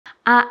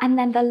And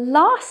then the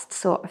last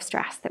sort of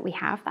stress that we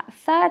have, that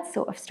third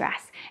sort of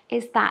stress,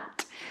 is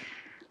that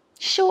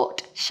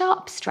short,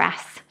 sharp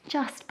stress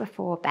just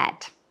before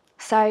bed.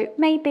 So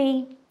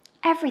maybe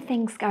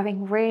everything's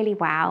going really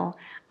well,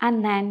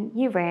 and then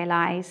you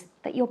realise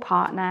that your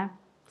partner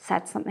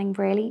said something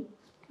really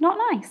not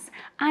nice,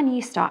 and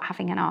you start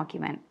having an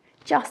argument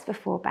just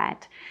before bed.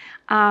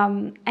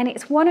 And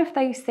it's one of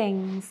those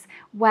things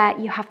where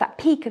you have that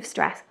peak of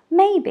stress.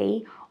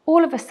 Maybe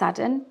all of a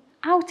sudden,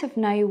 out of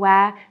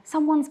nowhere,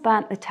 someone's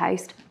burnt the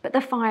toast, but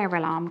the fire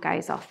alarm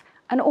goes off.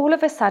 And all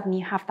of a sudden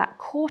you have that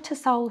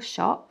cortisol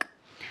shock.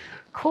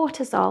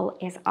 Cortisol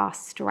is our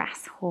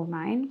stress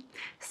hormone.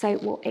 So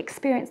we'll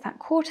experience that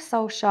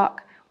cortisol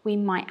shock. We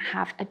might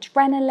have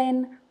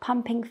adrenaline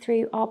pumping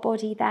through our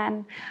body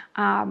then,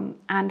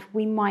 and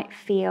we might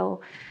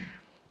feel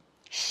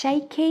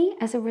shaky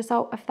as a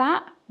result of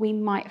that. We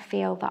might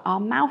feel that our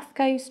mouth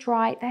goes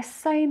dry. There's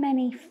so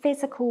many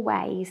physical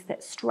ways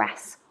that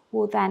stress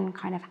will then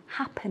kind of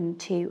happen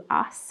to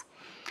us.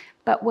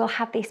 But we'll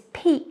have this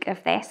peak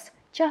of this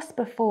just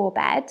before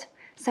bed.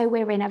 So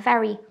we're in a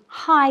very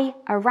high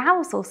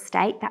arousal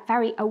state, that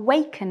very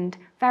awakened,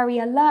 very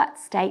alert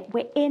state.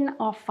 We're in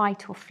our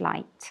fight or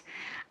flight.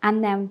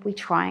 And then we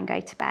try and go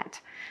to bed.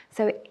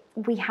 So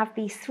we have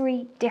these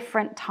three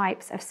different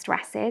types of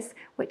stresses,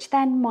 which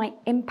then might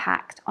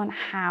impact on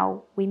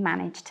how we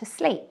manage to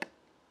sleep.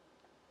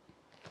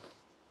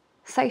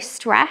 So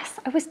stress,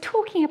 I was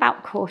talking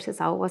about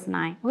cortisol, wasn't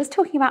I? I was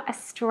talking about a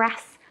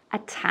stress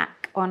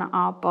attack on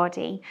our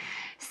body.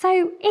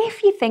 So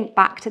if you think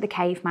back to the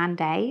caveman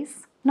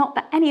days, not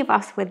that any of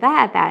us were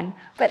there then,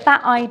 but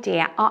that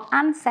idea, our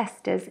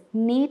ancestors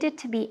needed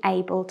to be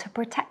able to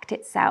protect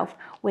itself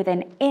with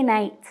an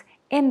innate,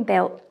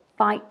 inbuilt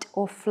fight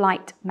or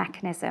flight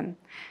mechanism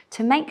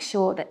to make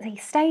sure that they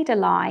stayed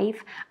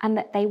alive and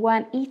that they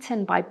weren't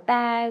eaten by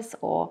bears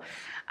or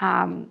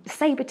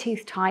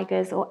saber-toothed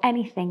tigers or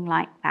anything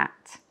like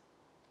that.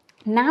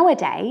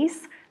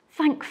 Nowadays,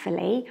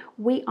 thankfully,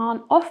 we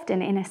aren't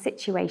often in a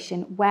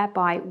situation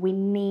whereby we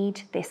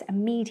need this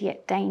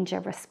immediate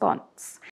danger response.